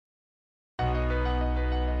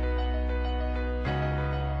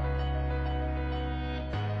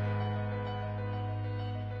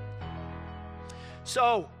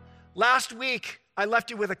So, last week, I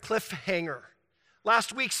left you with a cliffhanger.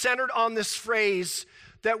 Last week centered on this phrase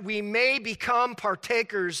that we may become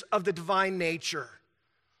partakers of the divine nature.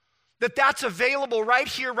 That's available right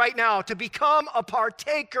here, right now, to become a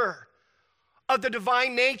partaker of the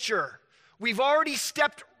divine nature. We've already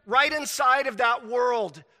stepped right inside of that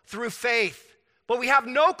world through faith, but we have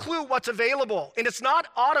no clue what's available, and it's not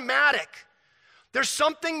automatic. There's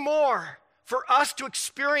something more for us to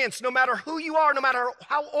experience, no matter who you are, no matter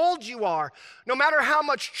how old you are, no matter how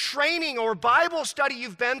much training or Bible study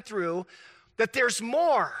you've been through, that there's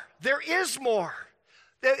more. There is more.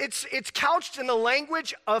 It's couched in the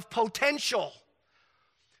language of potential.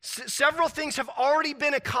 Several things have already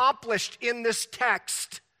been accomplished in this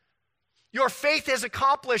text. Your faith has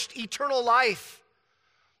accomplished eternal life.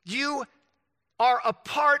 You are a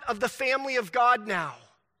part of the family of God now.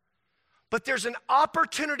 But there's an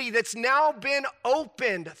opportunity that's now been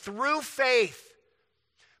opened through faith,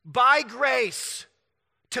 by grace,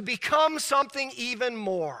 to become something even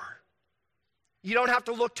more. You don't have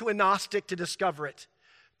to look to a Gnostic to discover it.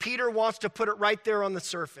 Peter wants to put it right there on the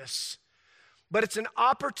surface. But it's an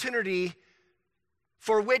opportunity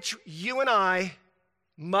for which you and I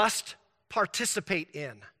must participate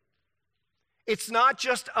in. It's not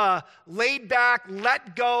just a laid back,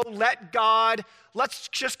 let go, let God. Let's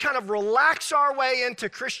just kind of relax our way into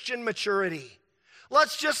Christian maturity.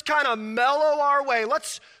 Let's just kind of mellow our way.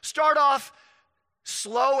 Let's start off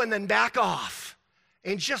slow and then back off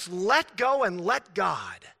and just let go and let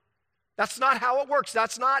God. That's not how it works.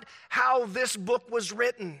 That's not how this book was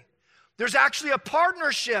written. There's actually a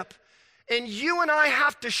partnership, and you and I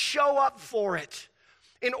have to show up for it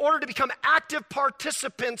in order to become active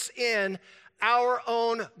participants in our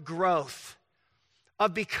own growth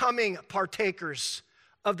of becoming partakers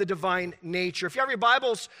of the divine nature. If you have your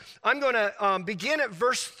Bibles, I'm going to begin at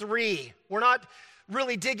verse 3. We're not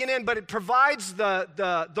really digging in, but it provides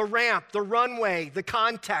the ramp, the runway, the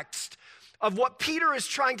context of what Peter is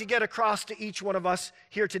trying to get across to each one of us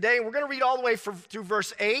here today. And we're going to read all the way through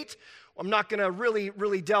verse 8. I'm not going to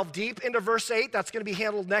really delve deep into verse 8. That's going to be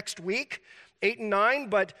handled next week, 8 and 9.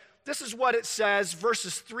 But this is what it says,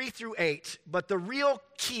 verses 3 through 8. But the real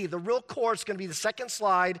key, the real core is going to be the second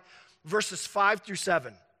slide, verses 5 through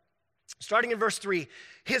 7. Starting in verse 3,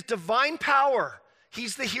 his divine power,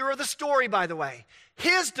 he's the hero of the story, by the way.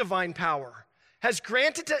 His divine power has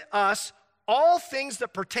granted to us all things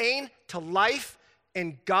that pertain to life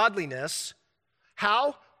and godliness.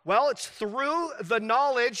 How? Well, it's through the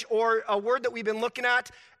knowledge, or a word that we've been looking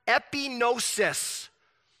at, epignosis.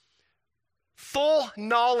 Full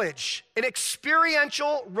knowledge, an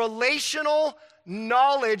experiential, relational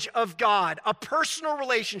knowledge of God, a personal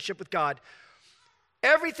relationship with God.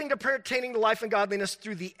 Everything pertaining to life and godliness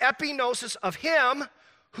through the epignosis of him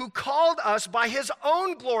who called us by his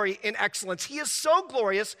own glory and excellence. He is so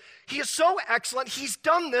glorious, he is so excellent, he's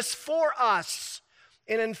done this for us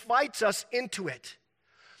and invites us into it.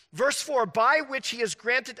 Verse 4, by which he has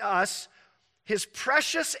granted to us his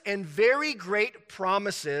precious and very great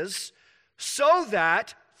promises, so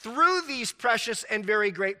that through these precious and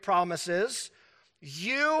very great promises,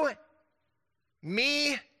 you,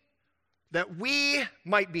 me, that we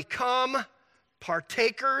might become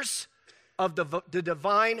partakers of the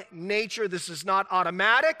divine nature. This is not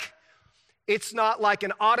automatic. It's not like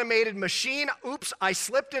an automated machine. Oops, I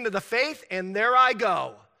slipped into the faith and there I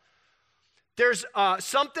go. There's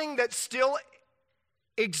something that still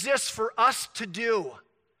exists for us to do,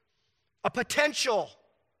 a potential,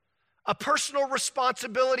 a personal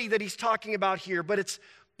responsibility that he's talking about here, but it's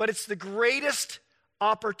the greatest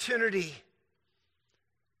opportunity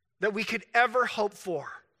that we could ever hope for.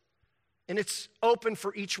 And it's open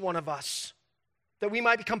for each one of us, that we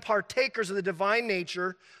might become partakers of the divine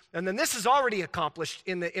nature. And then this is already accomplished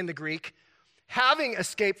in the Greek, having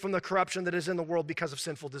escaped from the corruption that is in the world because of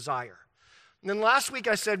sinful desire. And then last week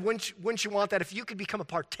I said, wouldn't you want that? If you could become a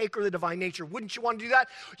partaker of the divine nature, wouldn't you want to do that?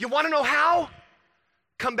 You want to know how?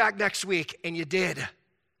 Come back next week, and you did.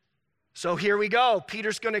 So here we go.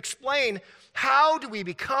 Peter's going to explain, how do we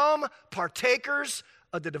become partakers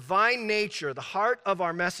of the divine nature, the heart of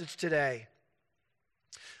our message today.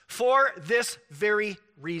 For this very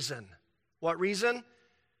reason. What reason?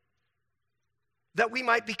 That we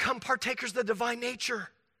might become partakers of the divine nature.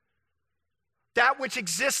 That which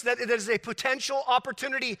exists, that is a potential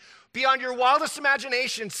opportunity beyond your wildest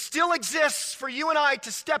imagination, still exists for you and I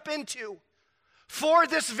to step into. For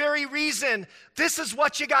this very reason, this is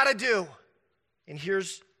what you got to do. And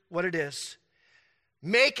here's what it is.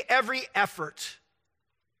 Make every effort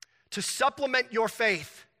to supplement your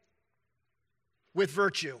faith with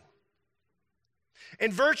virtue,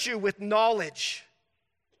 and virtue with knowledge,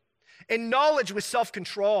 and knowledge with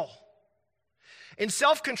self-control, and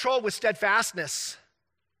self-control with steadfastness,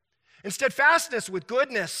 and steadfastness with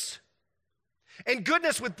goodness, and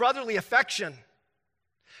goodness with brotherly affection,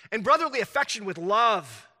 and brotherly affection with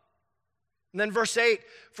love. And then verse 8,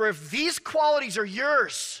 for if these qualities are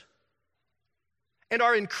yours and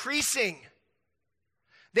are increasing,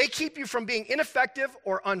 they keep you from being ineffective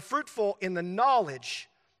or unfruitful in the knowledge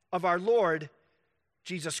of our Lord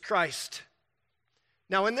Jesus Christ.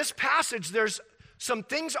 Now, in this passage, there's some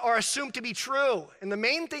things are assumed to be true. And the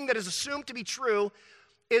main thing that is assumed to be true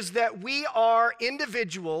is that we are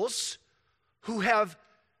individuals who have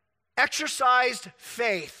exercised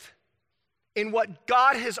faith in what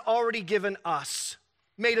God has already given us,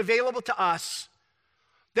 made available to us,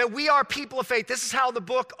 that we are people of faith. This is how the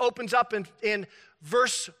book opens up in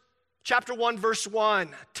chapter 1, verse 1.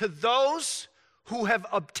 To those who have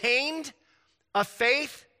obtained a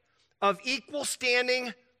faith of equal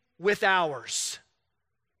standing with ours.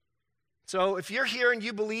 So if you're here and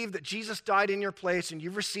you believe that Jesus died in your place and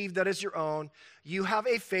you've received that as your own, you have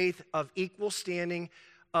a faith of equal standing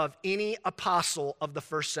of any apostle of the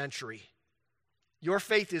first century. Your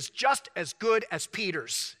faith is just as good as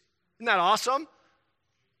Peter's. Isn't that awesome?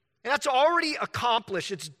 And that's already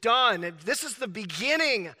accomplished. It's done. And this is the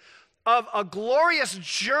beginning of a glorious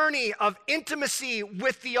journey of intimacy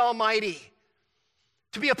with the Almighty.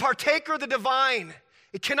 To be a partaker of the divine,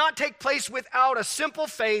 it cannot take place without a simple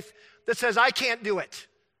faith that says, I can't do it.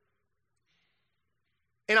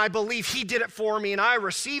 And I believe he did it for me, and I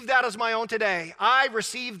receive that as my own today. I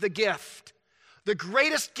receive the gift, the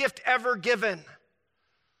greatest gift ever given,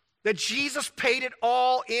 that Jesus paid it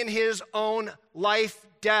all in his own life,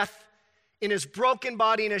 death, in his broken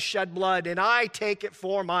body and his shed blood, and I take it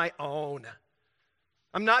for my own.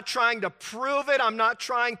 I'm not trying to prove it. I'm not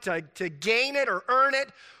trying to gain it or earn it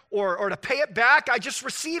or to pay it back. I just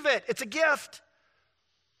receive it. It's a gift.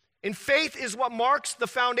 And faith is what marks the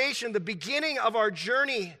foundation, the beginning of our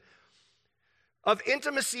journey of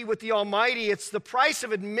intimacy with the Almighty. It's the price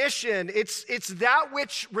of admission. It's that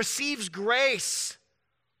which receives grace.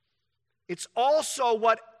 It's also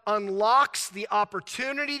what unlocks the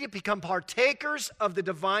opportunity to become partakers of the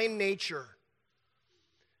divine nature.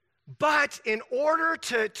 But in order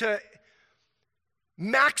to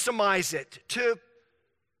maximize it, to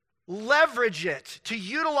leverage it, to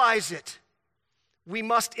utilize it, we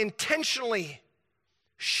must intentionally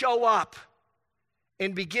show up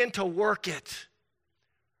and begin to work it.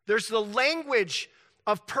 There's the language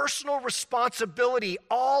of personal responsibility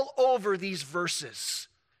all over these verses.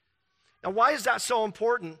 Now, why is that so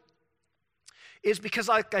important? Is because,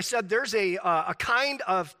 like I said, there's a kind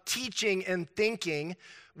of teaching and thinking.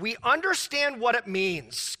 We understand what it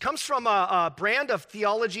means. It comes from a brand of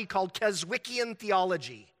theology called Keswickian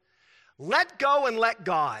theology. Let go and let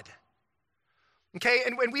God. Okay,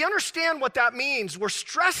 and when we understand what that means, we're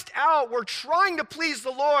stressed out, we're trying to please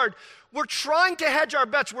the Lord, we're trying to hedge our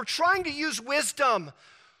bets, we're trying to use wisdom,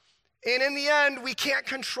 and in the end, we can't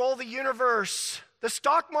control the universe. The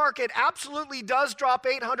stock market absolutely does drop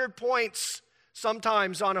 800 points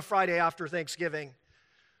sometimes on a Friday after Thanksgiving.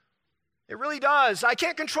 It really does. I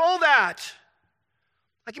can't control that.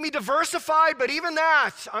 I can be diversified, but even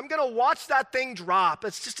that, I'm going to watch that thing drop.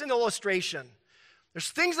 It's just an illustration. There's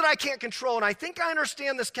things that I can't control, and I think I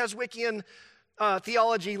understand this Keswickian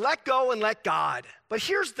theology, let go and let God. But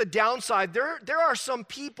here's the downside. There are some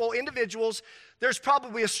people, individuals, there's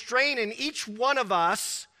probably a strain in each one of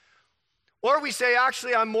us, or we say,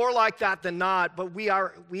 actually, I'm more like that than not, but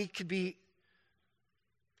we could be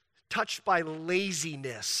touched by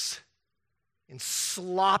laziness and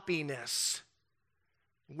sloppiness.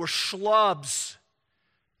 We're schlubs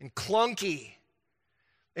and clunky.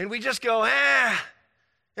 And we just go,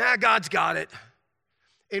 God's got it.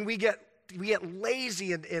 And we get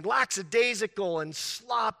lazy and lackadaisical and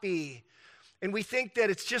sloppy. And we think that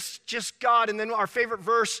it's just God. And then our favorite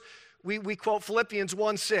verse, we quote Philippians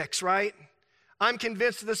 1:6, right? I'm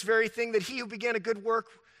convinced of this very thing, that he who began a good work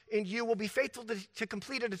in you will be faithful to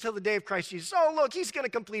complete it until the day of Christ Jesus. Oh, look, he's going to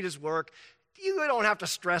complete his work. You don't have to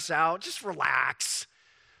stress out. Just relax.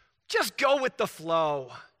 Just go with the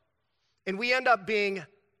flow. And we end up being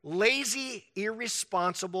lazy,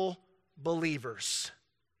 irresponsible believers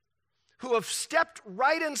who have stepped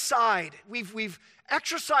right inside. We've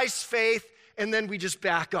exercised faith, and then we just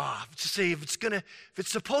back off to say, if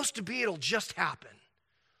it's supposed to be, it'll just happen.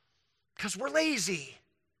 Because we're lazy.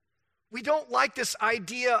 We don't like this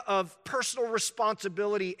idea of personal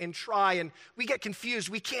responsibility and try, and we get confused.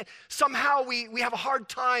 We can't, somehow we have a hard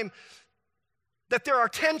time that there are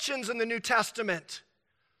tensions in the New Testament.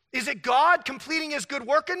 Is it God completing his good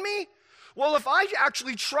work in me? Well, if I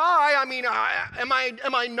actually try, am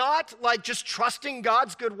I not like just trusting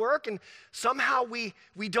God's good work? And somehow we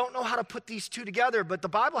don't know how to put these two together, but the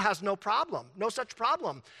Bible has no such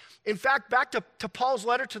problem. In fact, back to Paul's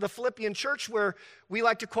letter to the Philippian church, where we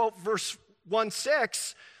like to quote verse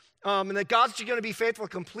 1:6, and that God's going to be faithful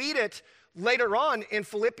to complete it. Later on in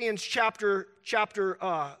Philippians chapter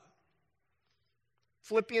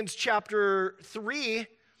 3,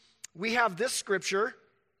 we have this scripture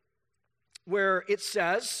where it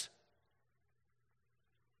says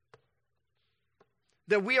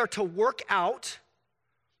that we are to work out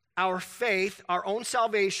our faith, our own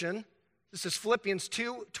salvation. This is Philippians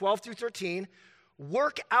 2:12-13.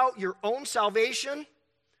 Work out your own salvation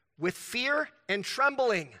with fear and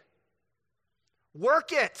trembling.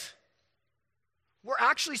 Work it. We're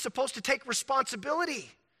actually supposed to take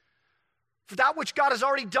responsibility for that which God has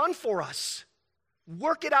already done for us.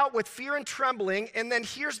 Work it out with fear and trembling. And then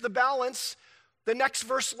here's the balance, the next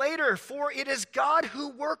verse later. For it is God who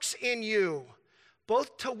works in you,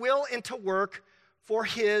 both to will and to work for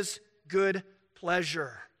his good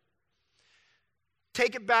pleasure.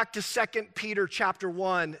 Take it back to 2 Peter chapter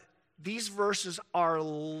 1. These verses are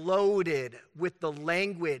loaded with the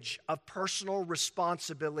language of personal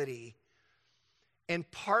responsibility and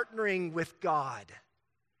partnering with God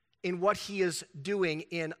in what he is doing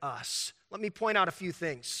in us. Let me point out a few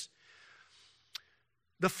things.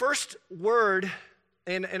 The first word,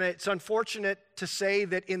 and it's unfortunate to say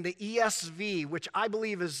that in the ESV, which I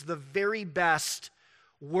believe is the very best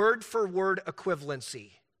word-for-word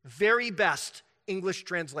equivalency, very best English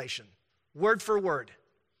translation, word for word.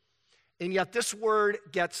 And yet this word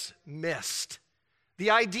gets missed.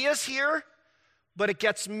 The idea's here, but it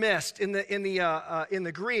gets missed. In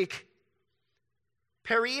the Greek,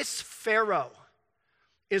 perisphero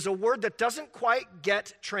is a word that doesn't quite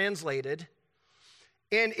get translated,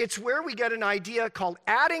 and it's where we get an idea called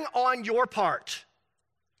adding on your part.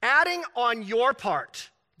 Adding on your part.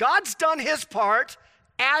 God's done his part,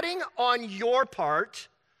 adding on your part.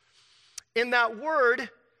 And that word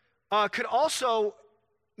could also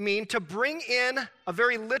mean to bring in, a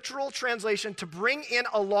very literal translation, to bring in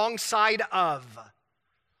alongside of.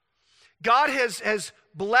 God has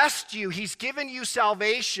blessed you. He's given you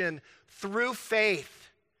salvation through faith.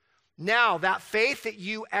 Now, that faith that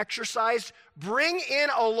you exercised, bring in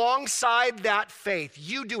alongside that faith.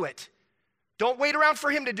 You do it. Don't wait around for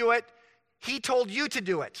him to do it. He told you to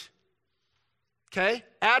do it. Okay?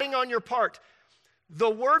 Adding on your part. The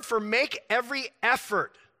word for make every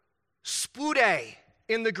effort, spude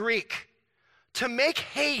in the Greek, to make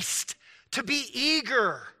haste, to be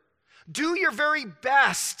eager. Do your very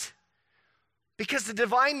best, because the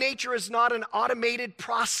divine nature is not an automated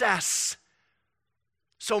process.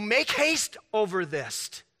 So make haste over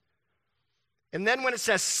this. And then when it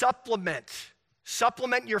says supplement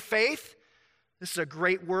your faith, this is a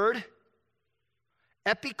great word,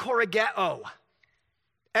 epikorageo.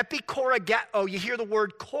 Epikorageo, you hear the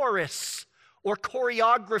word chorus or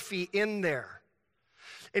choreography in there.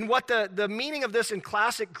 And what the meaning of this in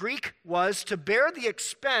classic Greek was to bear the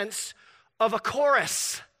expense of a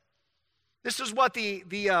chorus. This is what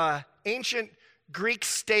the ancient Greek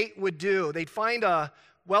state would do. They'd find a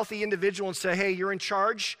wealthy individual and say, hey, you're in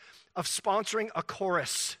charge of sponsoring a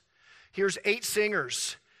chorus. Here's 8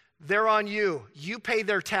 singers. They're on you. You pay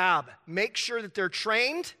their tab. Make sure that they're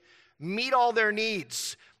trained, meet all their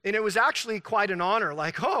needs. And it was actually quite an honor.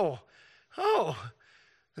 Like, oh,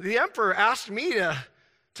 the emperor asked me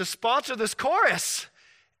to sponsor this chorus.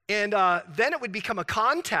 And then it would become a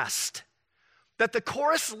contest that the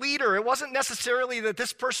chorus leader, it wasn't necessarily that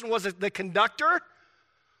this person was the conductor,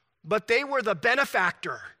 but they were the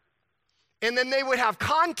benefactor. And then they would have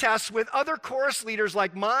contests with other chorus leaders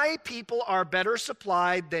like, my people are better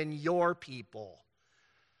supplied than your people.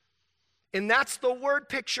 And that's the word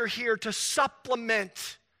picture here, to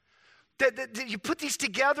supplement. That you put these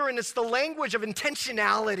together, and it's the language of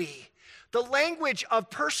intentionality, the language of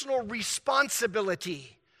personal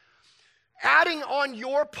responsibility. Adding on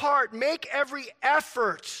your part, make every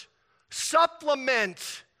effort,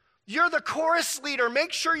 supplement. You're the chorus leader.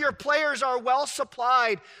 Make sure your players are well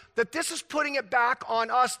supplied. That this is putting it back on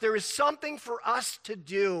us. There is something for us to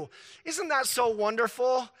do. Isn't that so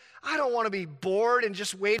wonderful? I don't want to be bored and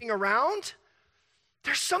just waiting around.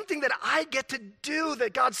 There's something that I get to do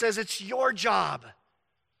that God says it's your job.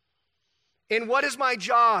 And what is my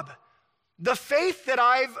job? The faith that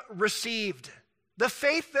I've received, the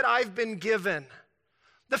faith that I've been given,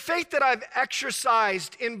 the faith that I've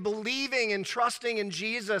exercised in believing and trusting in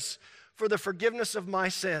Jesus for the forgiveness of my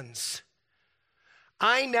sins.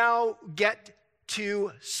 I now get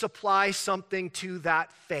to supply something to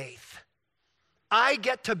that faith. I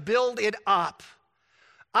get to build it up.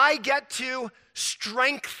 I get to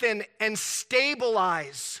strengthen and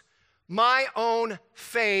stabilize my own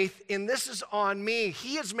faith, and this is on me.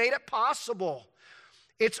 He has made it possible.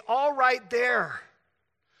 It's all right there.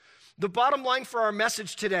 The bottom line for our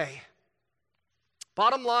message today,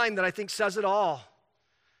 bottom line that I think says it all,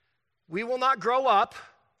 we will not grow up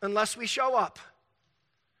unless we show up.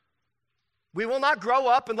 We will not grow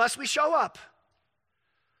up unless we show up.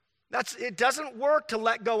 It doesn't work to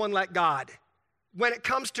let go and let God when it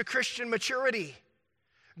comes to Christian maturity.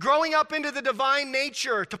 Growing up into the divine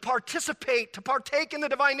nature, to participate, to partake in the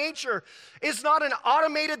divine nature is not an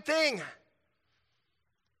automated thing.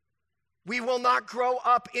 We will not grow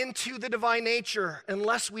up into the divine nature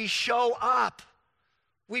unless we show up.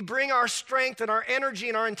 We bring our strength and our energy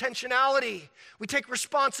and our intentionality. We take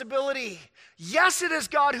responsibility. Yes, it is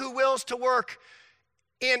God who wills to work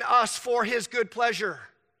in us for his good pleasure,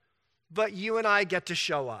 but you and I get to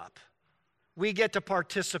show up. We get to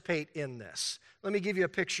participate in this. Let me give you a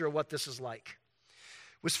picture of what this is like.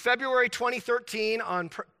 It was February 2013 on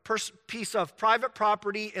piece of private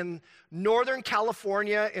property in Northern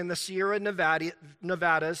California in the Sierra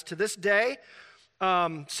Nevadas. To this day,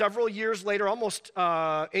 several years later, almost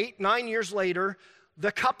 8-9 years later,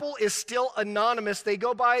 the couple is still anonymous. They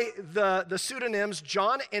go by the pseudonyms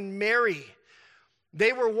John and Mary.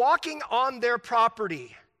 They were walking on their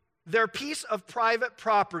property, their piece of private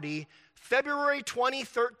property, February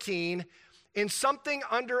 2013, and something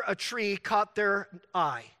under a tree caught their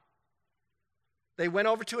eye. They went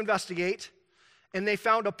over to investigate, and they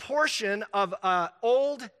found a portion of an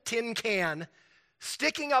old tin can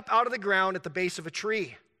sticking up out of the ground at the base of a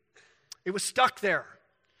tree. It was stuck there.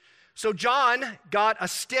 So John got a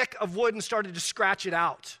stick of wood and started to scratch it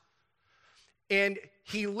out. And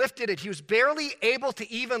he lifted it. He was barely able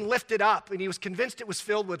to even lift it up, and he was convinced it was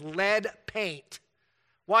filled with lead paint.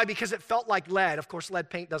 Why? Because it felt like lead. Of course, lead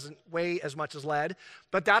paint doesn't weigh as much as lead,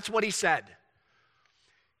 but that's what he said.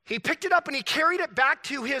 He picked it up and he carried it back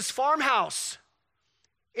to his farmhouse.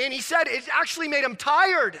 And he said it actually made him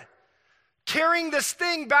tired carrying this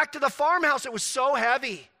thing back to the farmhouse. It was so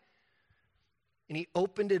heavy. And he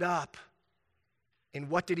opened it up. And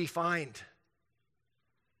what did he find?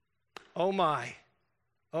 Oh my,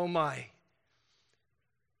 oh my.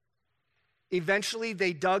 Eventually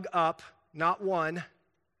they dug up not one,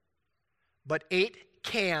 but 8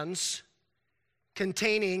 cans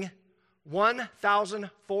containing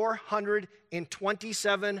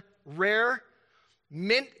 1,427 rare,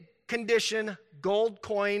 mint condition gold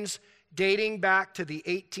coins dating back to the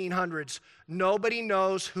 1800s. Nobody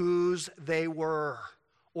knows whose they were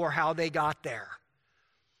or how they got there.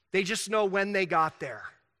 They just know when they got there.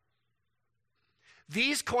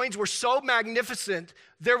 These coins were so magnificent,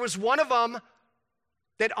 there was one of them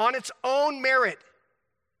that on its own merit,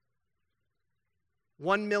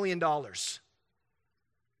 $1 million.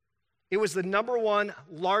 It was the number one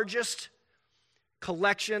largest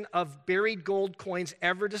collection of buried gold coins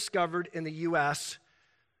ever discovered in the U.S.,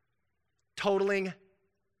 totaling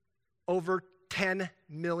over $10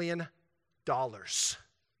 million.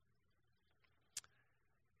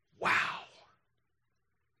 Wow.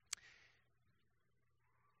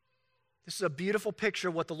 This is a beautiful picture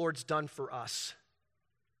of what the Lord's done for us.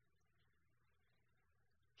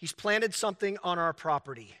 He's planted something on our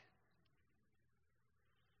property.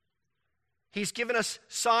 He's given us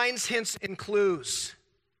signs, hints, and clues.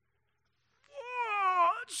 Oh,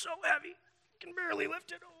 it's so heavy. I can barely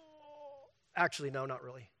lift it. Oh. Actually, no, not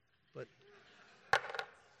really. But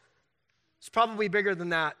it's probably bigger than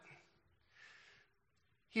that.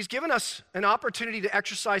 He's given us an opportunity to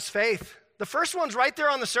exercise faith. The first one's right there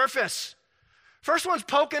on the surface. First one's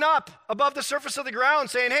poking up above the surface of the ground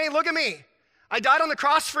saying, hey, look at me. I died on the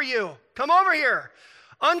cross for you. Come over here.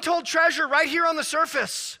 Untold treasure right here on the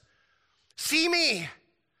surface. See me.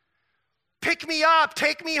 Pick me up.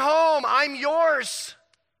 Take me home. I'm yours.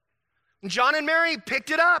 And John and Mary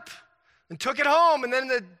picked it up and took it home, and then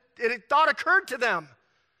the thought occurred to them,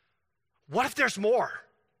 what if there's more?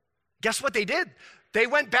 Guess what they did? They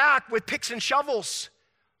went back with picks and shovels,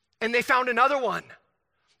 and they found another one,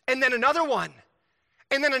 and then another one,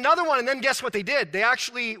 and then another one, and then guess what they did? They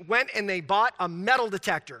actually went and they bought a metal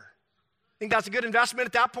detector. Think that's a good investment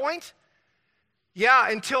at that point? Yeah,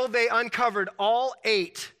 until they uncovered all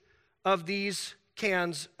 8 of these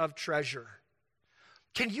cans of treasure.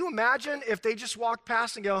 Can you imagine if they just walked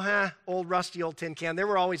past and go, old rusty old tin can. There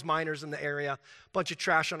were always miners in the area, bunch of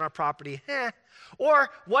trash on our property. Or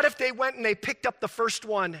what if they went and they picked up the first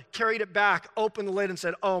one, carried it back, opened the lid and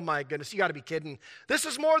said, oh my goodness, you got to be kidding. This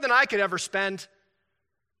is more than I could ever spend.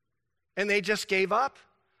 And they just gave up.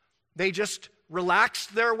 They just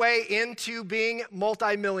relaxed their way into being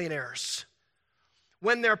multimillionaires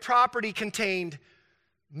when their property contained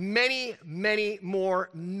many, many more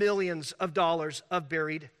millions of dollars of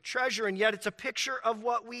buried treasure. And yet it's a picture of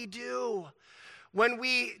what we do. When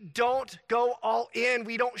we don't go all in,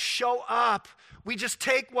 we don't show up. We just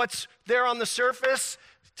take what's there on the surface,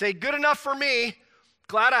 say, good enough for me.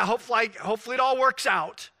 Hopefully it all works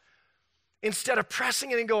out. Instead of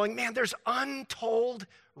pressing it and going, man, there's untold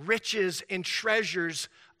riches and treasures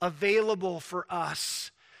available for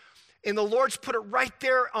us. And the Lord's put it right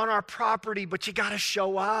there on our property, but you got to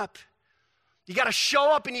show up. You got to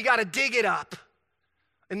show up and you got to dig it up.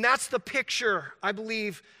 And that's the picture I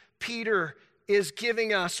believe Peter is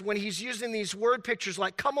giving us when he's using these word pictures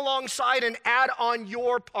like come alongside and add on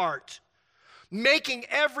your part. Making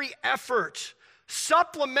every effort.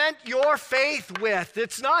 Supplement your faith with.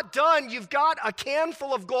 It's not done. You've got a can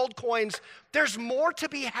full of gold coins. There's more to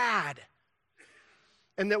be had.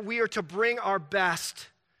 And that we are to bring our best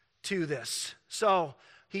to this. So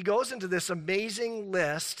he goes into this amazing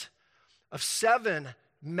list of 7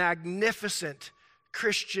 magnificent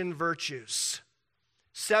Christian virtues.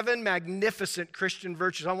 7 magnificent Christian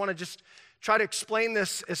virtues. I want to just try to explain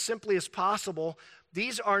this as simply as possible.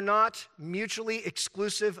 These are not mutually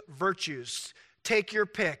exclusive virtues. Take your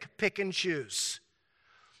pick and choose.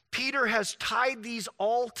 Peter has tied these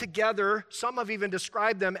all together. Some have even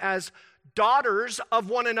described them as daughters of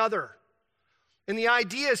one another. And the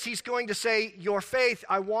idea is he's going to say, your faith,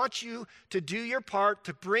 I want you to do your part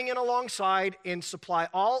to bring it alongside and supply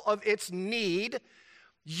all of its need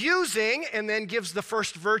using, and then gives the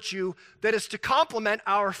first virtue that is to complement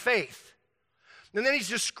our faith. And then he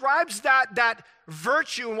describes that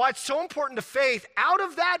virtue and why it's so important to faith. Out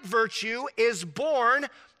of that virtue is born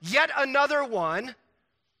yet another one.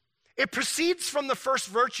 It proceeds from the first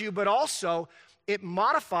virtue, but also it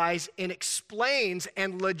modifies and explains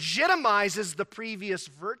and legitimizes the previous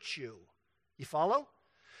virtue. You follow?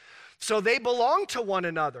 So they belong to one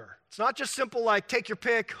another. It's not just simple like take your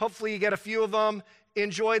pick, hopefully you get a few of them,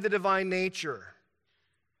 enjoy the divine nature.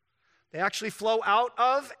 They actually flow out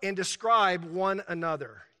of and describe one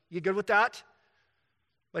another. You good with that?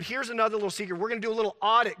 But here's another little secret. We're going to do a little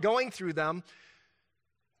audit going through them.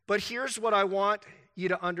 But here's what I want you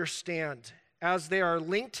to understand. As they are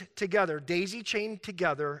linked together, daisy-chained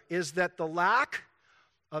together, is that the lack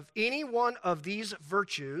of any one of these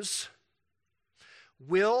virtues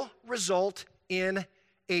will result in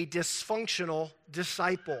a dysfunctional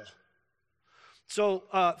disciple. So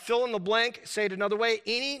fill in the blank, say it another way.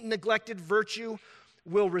 Any neglected virtue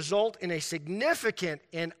will result in a significant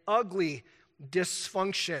and ugly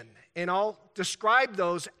dysfunction. And I'll describe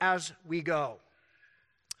those as we go.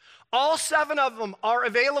 All 7 of them are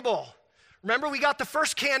available. Remember, we got the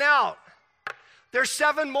first can out. There's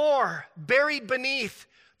 7 more buried beneath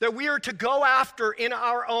that we are to go after in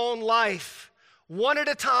our own life, one at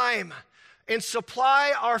a time, and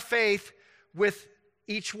supply our faith with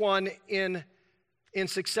each one in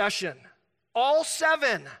succession. All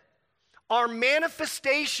 7 are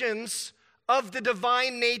manifestations of the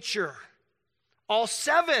divine nature. All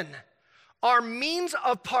 7 are means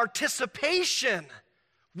of participation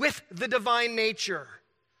with the divine nature.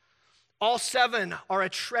 All 7 are a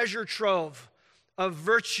treasure trove of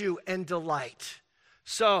virtue and delight.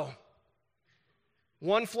 So,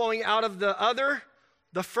 one flowing out of the other.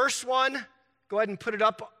 The first one, go ahead and put it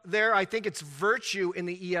up there. I think it's virtue in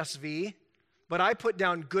the ESV, but I put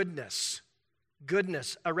down goodness.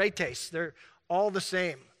 Goodness, aretes, they're all the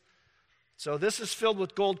same. So this is filled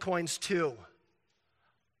with gold coins too,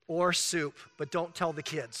 or soup, but don't tell the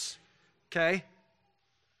kids, okay?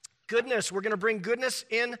 Goodness, we're going to bring goodness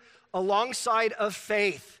in alongside of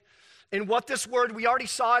faith. And what this word, we already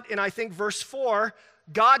saw it in, I think, verse 4,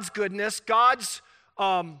 God's goodness, God's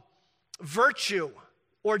virtue,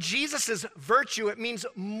 or Jesus' virtue. It means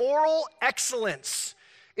moral excellence.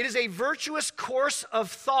 It is a virtuous course of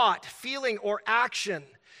thought, feeling, or action.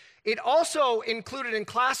 It also included in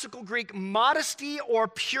classical Greek modesty or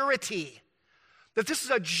purity. That this is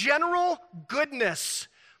a general goodness.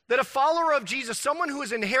 That a follower of Jesus, someone who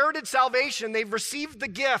has inherited salvation, they've received the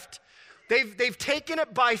gift, they've taken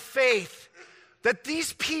it by faith, that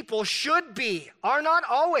these people should be, are not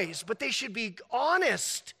always, but they should be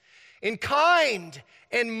honest and kind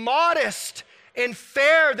and modest and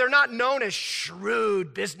fair. They're not known as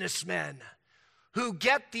shrewd businessmen who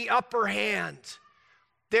get the upper hand.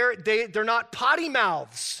 They're not potty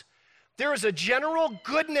mouths. There is a general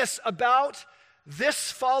goodness about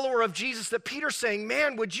this follower of Jesus that Peter's saying,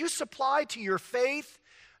 man, would you supply to your faith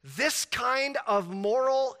this kind of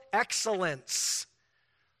moral excellence?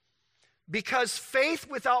 Because faith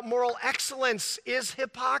without moral excellence is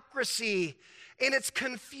hypocrisy, and it's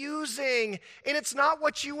confusing, and it's not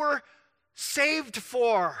what you were saved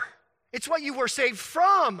for. It's what you were saved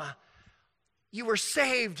from. You were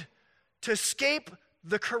saved to escape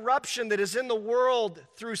the corruption that is in the world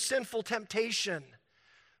through sinful temptation.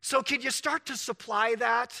 So could you start to supply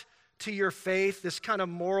that to your faith, this kind of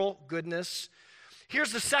moral goodness?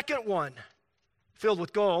 Here's the second one, filled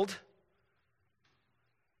with gold.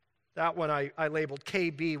 That one I labeled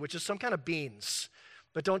KB, which is some kind of beans.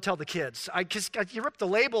 But don't tell the kids. You rip the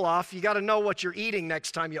label off, you got to know what you're eating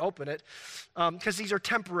next time you open it, because these are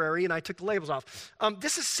temporary, and I took the labels off.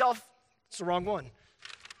 This is it's the wrong one.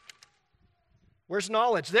 Where's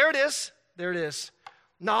knowledge? There it is. There it is.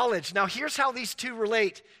 Knowledge. Now here's how these two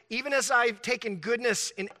relate. Even as I've taken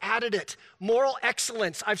goodness and added it, moral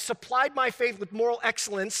excellence, I've supplied my faith with moral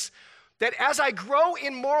excellence, that as I grow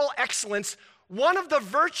in moral excellence, one of the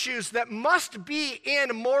virtues that must be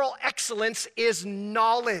in moral excellence is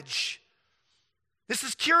knowledge. This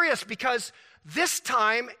is curious because this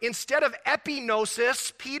time, instead of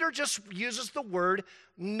epignosis, Peter just uses the word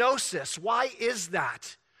gnosis. Why is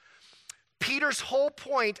that? Peter's whole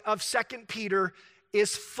point of 2 Peter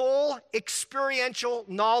is full experiential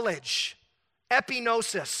knowledge,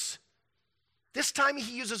 epignosis. This time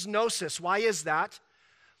he uses gnosis. Why is that?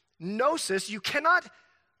 Gnosis, you cannot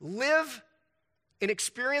live and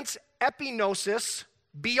experience epignosis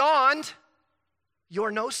beyond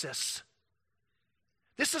your gnosis.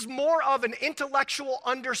 This is more of an intellectual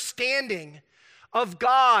understanding of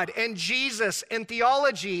God and Jesus and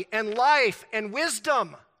theology and life and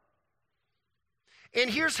wisdom.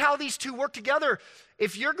 And here's how these two work together.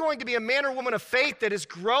 If you're going to be a man or woman of faith that is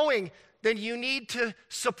growing, then you need to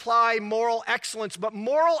supply moral excellence. But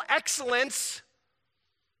moral excellence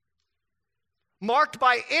marked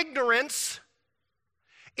by ignorance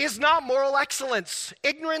is not moral excellence.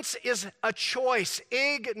 Ignorance is a choice.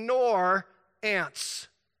 Ignore ants.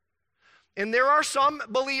 And there are some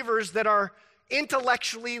believers that are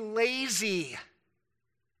intellectually lazy.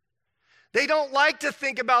 They don't like to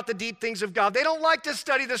think about the deep things of God. They don't like to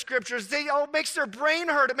study the scriptures. It makes their brain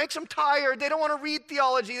hurt. It makes them tired. They don't want to read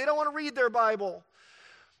theology. They don't want to read their Bible.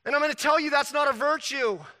 And I'm going to tell you that's not a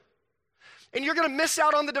virtue. And you're going to miss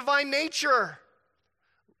out on the divine nature.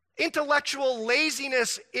 Intellectual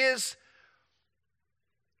laziness it's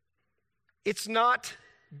not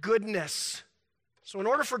goodness. So in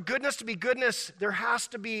order for goodness to be goodness, there has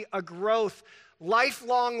to be a growth.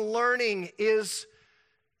 Lifelong learning is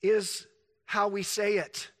how we say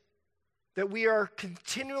it. That we are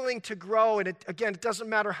continuing to grow. And it doesn't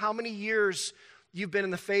matter how many years you've been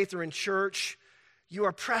in the faith or in church, you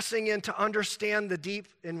are pressing in to understand the deep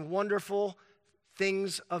and wonderful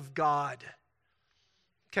things of God.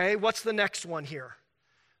 Okay, what's the next one here?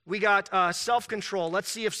 We got self-control. Let's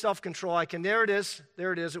see if self-control there it is.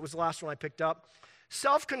 There it is. It was the last one I picked up.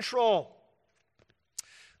 Self-control.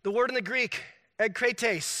 The word in the Greek,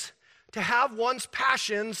 ekkrates, to have one's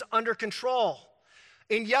passions under control.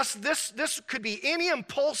 And yes, this could be any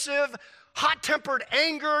impulsive, hot-tempered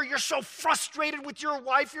anger. You're so frustrated with your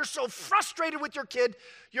wife. You're so frustrated with your kid.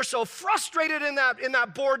 You're so frustrated in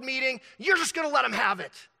that board meeting. You're just going to let them have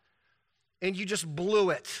it. And you just blew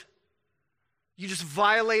it. You just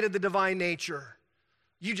violated the divine nature.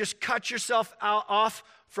 You just cut yourself off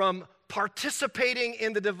from participating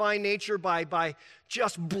in the divine nature by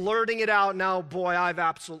just blurting it out. Now, boy, I've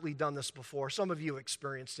absolutely done this before. Some of you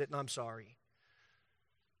experienced it, and I'm sorry.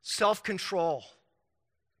 Self-control.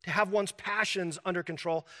 To have one's passions under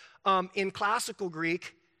control. In classical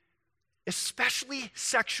Greek, especially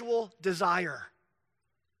sexual desire.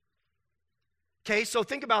 Okay, so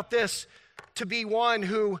think about this. To be one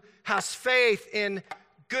who has faith in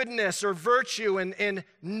goodness or virtue and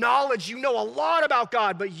knowledge. You know a lot about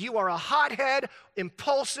God, but you are a hothead,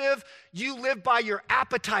 impulsive. You live by your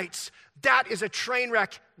appetites. That is a train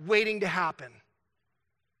wreck waiting to happen.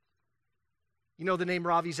 You know the name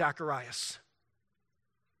Ravi Zacharias.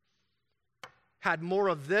 Had more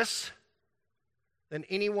of this than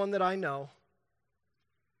anyone that I know,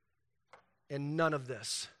 and none of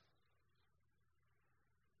this.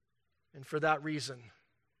 And for that reason,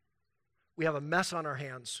 we have a mess on our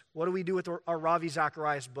hands. What do we do with our Ravi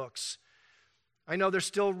Zacharias books? I know there's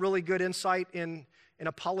still really good insight in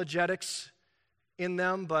apologetics in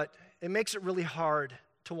them, but it makes it really hard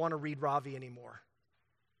to want to read Ravi anymore.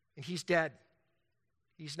 And he's dead.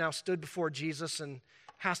 He's now stood before Jesus and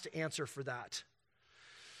has to answer for that.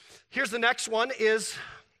 Here's the next one is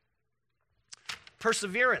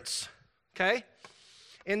perseverance, okay?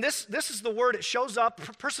 And this is the word, it shows up.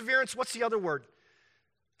 Perseverance, what's the other word?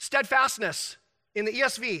 Steadfastness. In the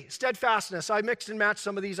ESV, steadfastness. I mixed and matched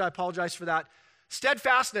some of these. I apologize for that.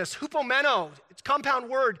 Steadfastness, hupomeno. It's a compound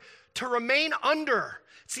word, to remain under.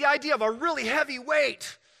 It's the idea of a really heavy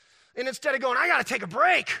weight. And instead of going, I got to take a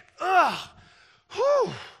break.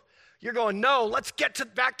 You're going, no, let's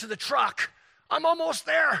get back to the truck. I'm almost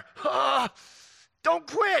there. Don't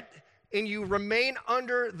quit. And you remain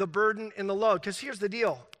under the burden and the load. Because here's the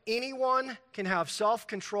deal. Anyone can have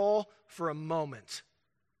self-control for a moment.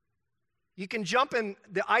 You can jump in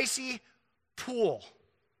the icy pool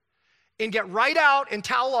and get right out and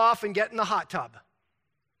towel off and get in the hot tub.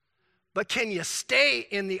 But can you stay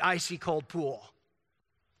in the icy cold pool?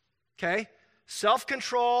 Okay?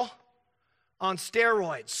 Self-control on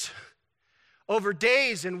steroids. Over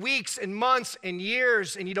days and weeks and months and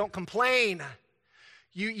years, and you don't complain.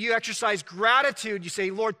 You exercise gratitude. You say,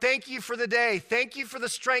 Lord, thank you for the day. Thank you for the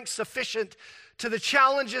strength sufficient to the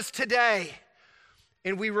challenges today.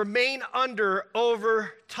 And we remain under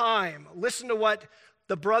over time. Listen to what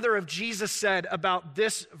the brother of Jesus said about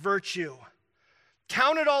this virtue.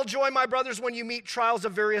 Count it all joy, my brothers, when you meet trials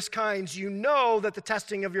of various kinds. You know that the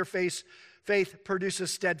testing of your faith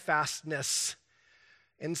produces steadfastness.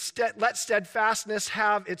 Instead, let steadfastness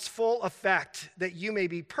have its full effect, that you may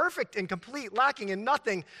be perfect and complete, lacking in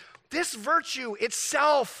nothing. This virtue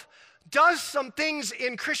itself does some things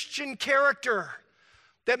in Christian character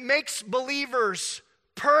that makes believers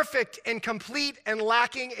perfect and complete and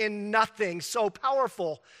lacking in nothing. So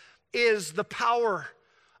powerful is the power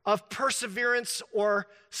of perseverance or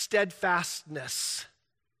steadfastness.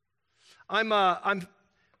 I'm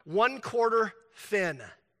 1/4 Finn.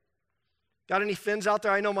 Got any Finns out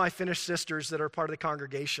there? I know my Finnish sisters that are part of the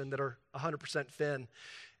congregation that are 100% Finn.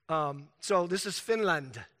 So this is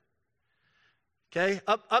Finland. Okay,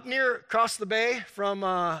 up near across the bay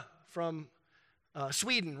from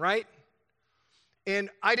Sweden, right? And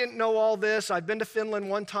I didn't know all this. I'd been to Finland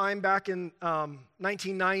one time back in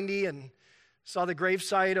 1990 and saw the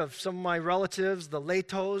gravesite of some of my relatives, the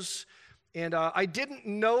Lehtos. And I didn't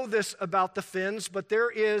know this about the Finns, but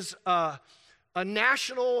there is a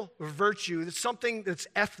national virtue, that's something that's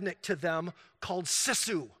ethnic to them, called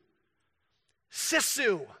sisu.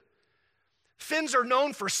 Sisu. Finns are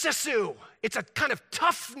known for sisu. It's a kind of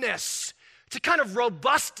toughness. It's a kind of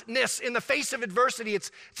robustness in the face of adversity.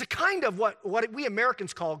 It's a kind of what we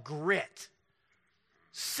Americans call grit.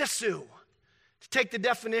 Sisu. To take the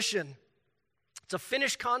definition, it's a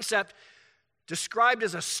Finnish concept described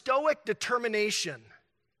as a stoic determination,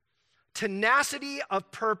 tenacity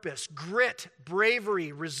of purpose, grit,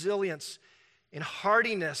 bravery, resilience, and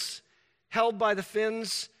hardiness held by the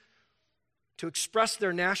Finns to express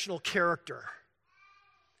their national character.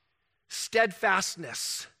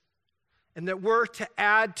 Steadfastness. And that we're to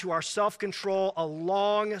add to our self-control a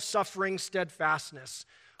long-suffering steadfastness.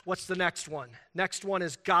 What's the next one? Next one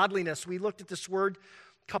is godliness. We looked at this word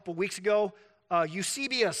a couple weeks ago,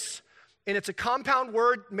 Eusebius. And it's a compound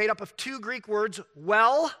word made up of 2 Greek words,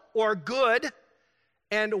 well or good,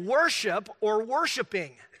 and worship or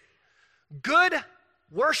worshiping. Good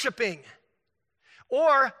worshiping.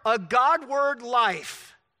 Or a Godward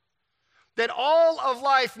life. That all of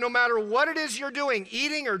life, no matter what it is you're doing,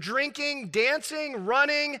 eating or drinking, dancing,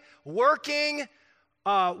 running, working,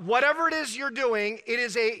 whatever it is you're doing, it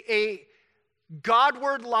is a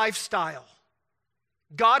Godward lifestyle.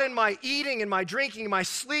 God in my eating, in my drinking, in my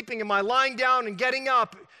sleeping, in my lying down and getting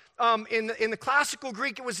up. In the classical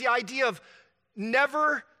Greek, it was the idea of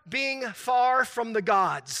never being far from the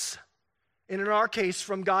gods. And in our case,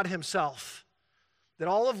 from God himself. That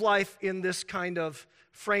all of life in this kind of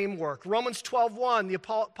framework. Romans 12:1, the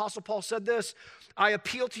Apostle Paul said this, I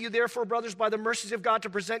appeal to you therefore, brothers, by the mercies of God, to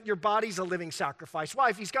present your bodies a living sacrifice. Why?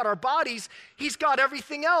 If he's got our bodies, he's got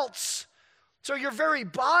everything else. So your very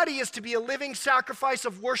body is to be a living sacrifice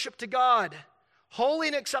of worship to God, holy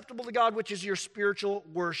and acceptable to God, which is your spiritual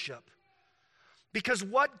worship. Because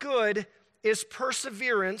what good is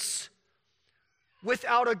perseverance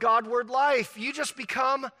without a Godward life? You just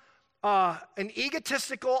become an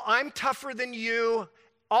egotistical, I'm tougher than you,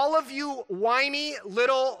 all of you whiny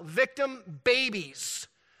little victim babies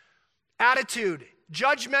attitude,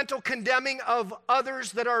 judgmental condemning of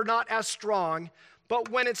others that are not as strong. But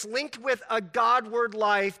when it's linked with a Godward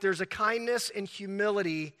life, there's a kindness and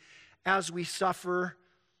humility as we suffer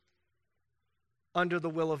under the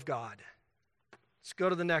will of God. Let's go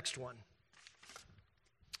to the next one.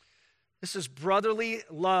 This is brotherly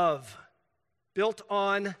love, built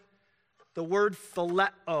on the word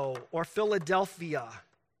phileo or Philadelphia.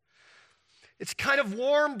 It's kind of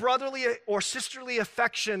warm brotherly or sisterly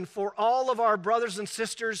affection for all of our brothers and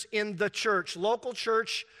sisters in the church, local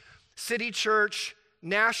church, city church,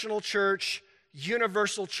 national church,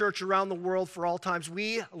 universal church around the world for all times.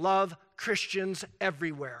 We love Christians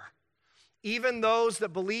everywhere, even those that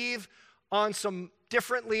believe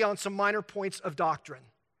differently on some minor points of doctrine.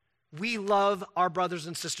 We love our brothers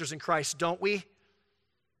and sisters in Christ, don't we?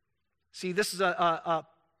 See, this is a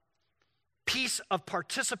piece of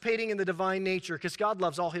participating in the divine nature because God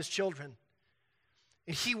loves all his children.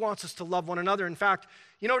 And he wants us to love one another. In fact,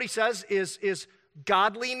 you know what he says is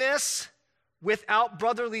godliness without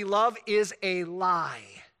brotherly love is a lie.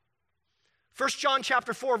 1 John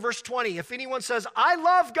chapter 4, verse 20. If anyone says, I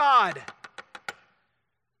love God,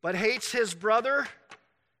 but hates his brother,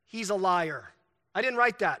 he's a liar. I didn't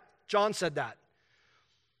write that. John said that.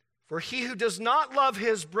 For he who does not love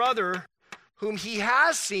his brother, whom he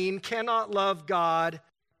has seen, cannot love God,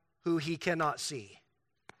 who he cannot see.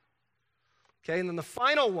 Okay, and then the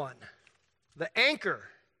final one, the anchor,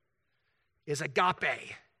 is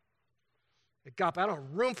agape. Agape, I don't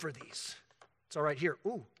have room for these. It's all right here.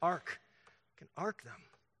 Ooh, arc. I can arc them.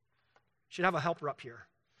 Should have a helper up here.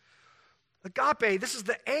 Agape, this is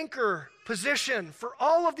the anchor position for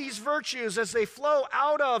all of these virtues as they flow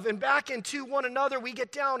out of and back into one another. We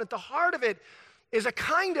get down at the heart of it is a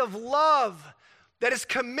kind of love that is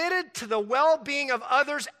committed to the well-being of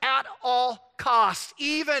others at all costs.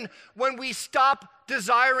 Even when we stop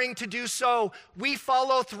desiring to do so, we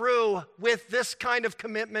follow through with this kind of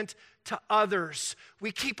commitment to others.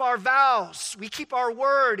 We keep our vows. We keep our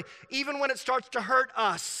word, even when it starts to hurt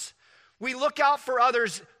us. We look out for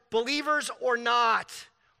others, believers or not.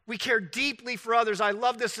 We care deeply for others. I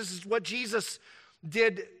love this. This is what Jesus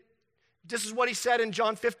did. This is what he said in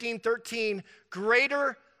John 15:13.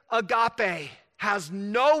 Greater agape has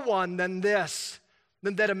no one than this,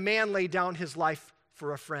 than that a man lay down his life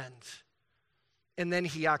for a friend. And then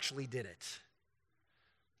he actually did it.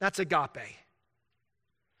 That's agape.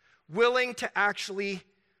 Willing to actually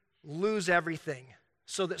lose everything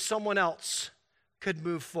so that someone else could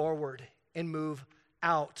move forward and move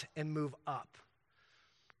out and move up.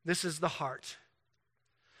 This is the heart.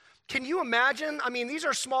 Can you imagine? I mean, these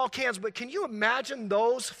are small cans, but can you imagine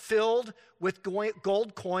those filled with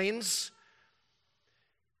gold coins?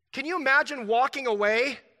 Can you imagine walking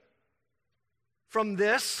away from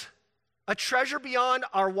this, a treasure beyond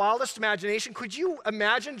our wildest imagination? Could you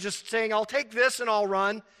imagine just saying, I'll take this and I'll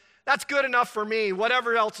run? That's good enough for me.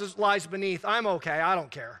 Whatever else lies beneath, I'm okay. I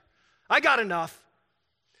don't care. I got enough.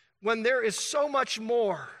 When there is so much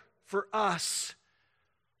more for us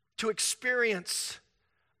to experience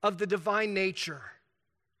of the divine nature.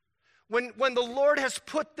 When the Lord has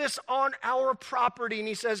put this on our property and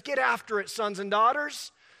he says, get after it, sons and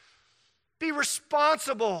daughters. Be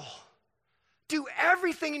responsible. Do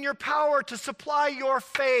everything in your power to supply your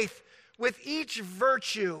faith with each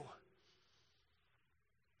virtue.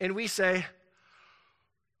 And we say,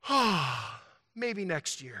 maybe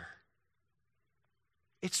next year.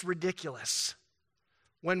 It's ridiculous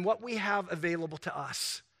when what we have available to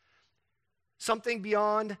us, something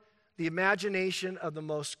beyond the imagination of the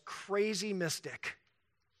most crazy mystic,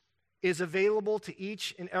 is available to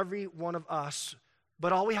each and every one of us.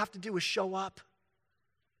 But all we have to do is show up.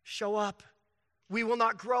 Show up. We will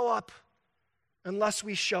not grow up unless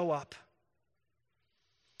we show up.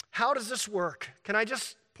 How does this work? Can I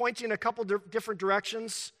just point you in a couple different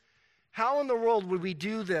directions? How in the world would we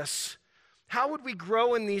do this? How would we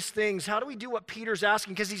grow in these things? How do we do what Peter's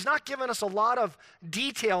asking? Because he's not giving us a lot of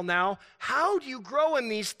detail now. How do you grow in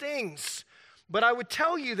these things? But I would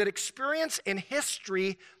tell you that experience and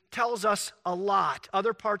history tells us a lot,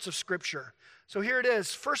 other parts of Scripture. So here it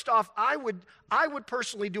is. First off, I would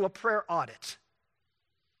personally do a prayer audit.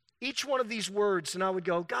 Each one of these words, and I would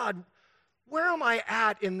go, God, where am I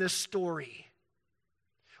at in this story?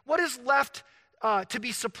 What is left to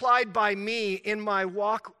be supplied by me in my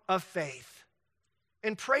walk of faith?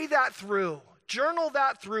 And pray that through. Journal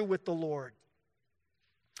that through with the Lord.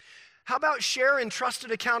 How about share and trusted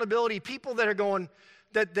accountability? People that are going,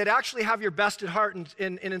 that actually have your best at heart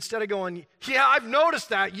and instead of going, yeah, I've noticed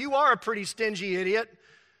that. You are a pretty stingy idiot.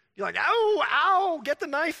 You're like, ow, get the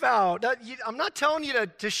knife out. I'm not telling you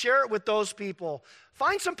to share it with those people.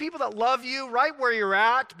 Find some people that love you right where you're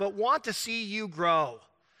at, but want to see you grow.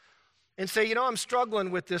 And say, I'm struggling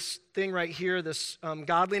with this thing right here, this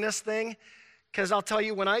godliness thing. Because I'll tell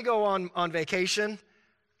you, when I go on vacation,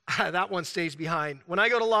 that one stays behind. When I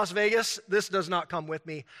go to Las Vegas, this does not come with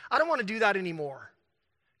me. I don't want to do that anymore.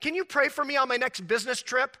 Can you pray for me on my next business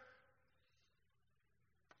trip?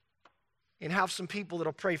 And have some people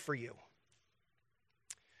that'll pray for you.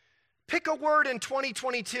 Pick a word in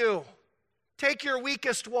 2022. Take your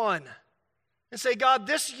weakest one and say, God,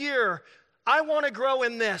 this year, I want to grow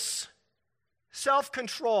in this.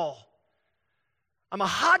 Self-control. I'm a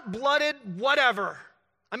hot-blooded whatever.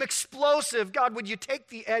 I'm explosive. God, would you take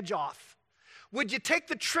the edge off? Would you take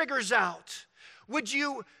the triggers out? Would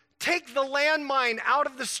you take the landmine out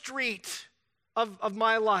of the street of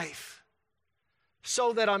my life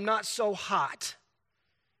so that I'm not so hot,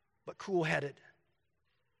 but cool-headed?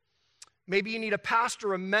 Maybe you need a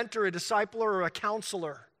pastor, a mentor, a discipler, or a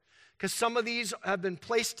counselor, because some of these have been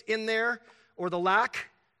placed in there, or the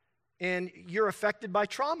lack, and you're affected by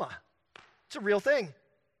trauma. It's a real thing.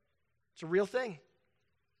 It's a real thing.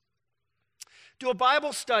 Do a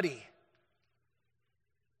Bible study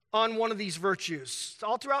on one of these virtues. It's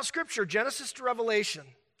all throughout Scripture, Genesis to Revelation.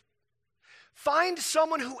 Find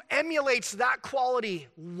someone who emulates that quality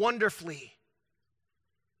wonderfully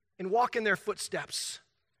and walk in their footsteps.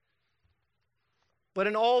 But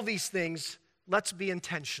in all these things, let's be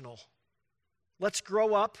intentional. Let's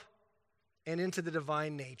grow up and into the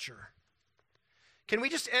divine nature. Can we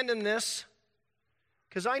just end in this?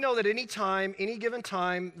 Because I know that any given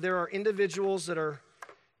time, there are individuals that are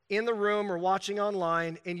in the room or watching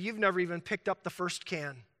online, and you've never even picked up the first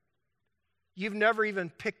can. You've never even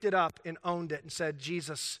picked it up and owned it and said,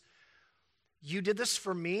 Jesus, you did this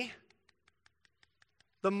for me.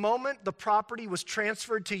 The moment the property was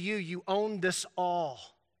transferred to you, you owned this all.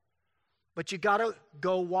 But you got to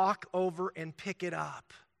go walk over and pick it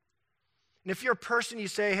up. And if you're a person, you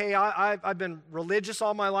say, hey, I've been religious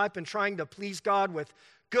all my life and trying to please God with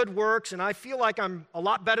good works, and I feel like I'm a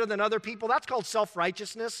lot better than other people. That's called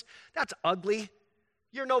self-righteousness. That's ugly.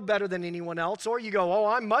 You're no better than anyone else. Or you go, oh,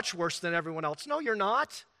 I'm much worse than everyone else. No, you're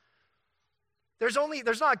not. There's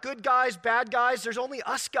not good guys, bad guys. There's only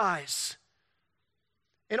us guys.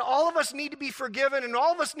 And all of us need to be forgiven, and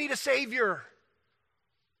all of us need a Savior.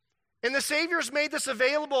 And the Savior's made this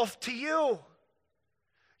available to you.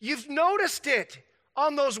 You've noticed it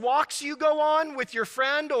on those walks you go on with your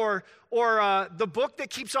friend, or the book that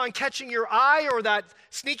keeps on catching your eye, or that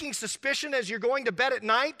sneaking suspicion as you're going to bed at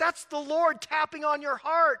night. That's the Lord tapping on your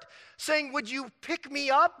heart, saying, would you pick me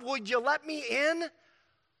up? Would you let me in?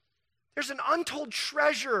 There's an untold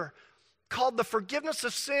treasure called the forgiveness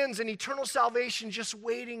of sins and eternal salvation just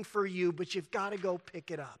waiting for you, but you've got to go pick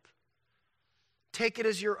it up. Take it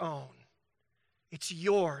as your own. It's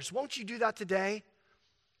yours. Won't you do that today?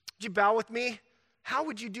 Would you bow with me? How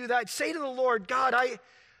would you do that? Say to the Lord, God,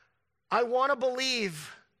 I want to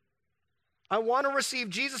believe. I want to receive.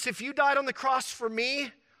 Jesus, if you died on the cross for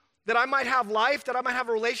me, that I might have life, that I might have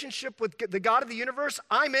a relationship with the God of the universe,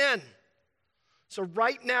 I'm in. So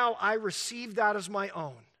right now, I receive that as my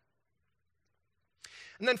own.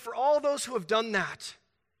 And then for all those who have done that,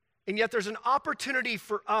 and yet there's an opportunity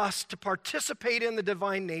for us to participate in the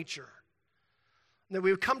divine nature, and that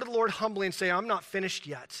we would come to the Lord humbly and say, I'm not finished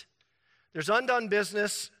yet. There's undone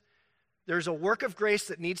business. There's a work of grace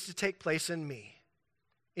that needs to take place in me.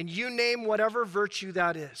 And you name whatever virtue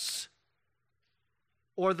that is,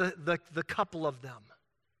 or the couple of them.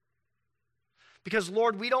 Because,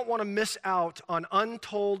 Lord, we don't want to miss out on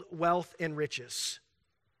untold wealth and riches.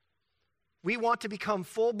 We want to become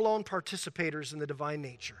full-blown participators in the divine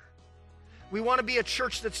nature. We want to be a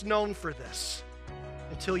church that's known for this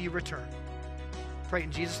until you return. Pray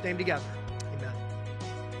in Jesus' name together.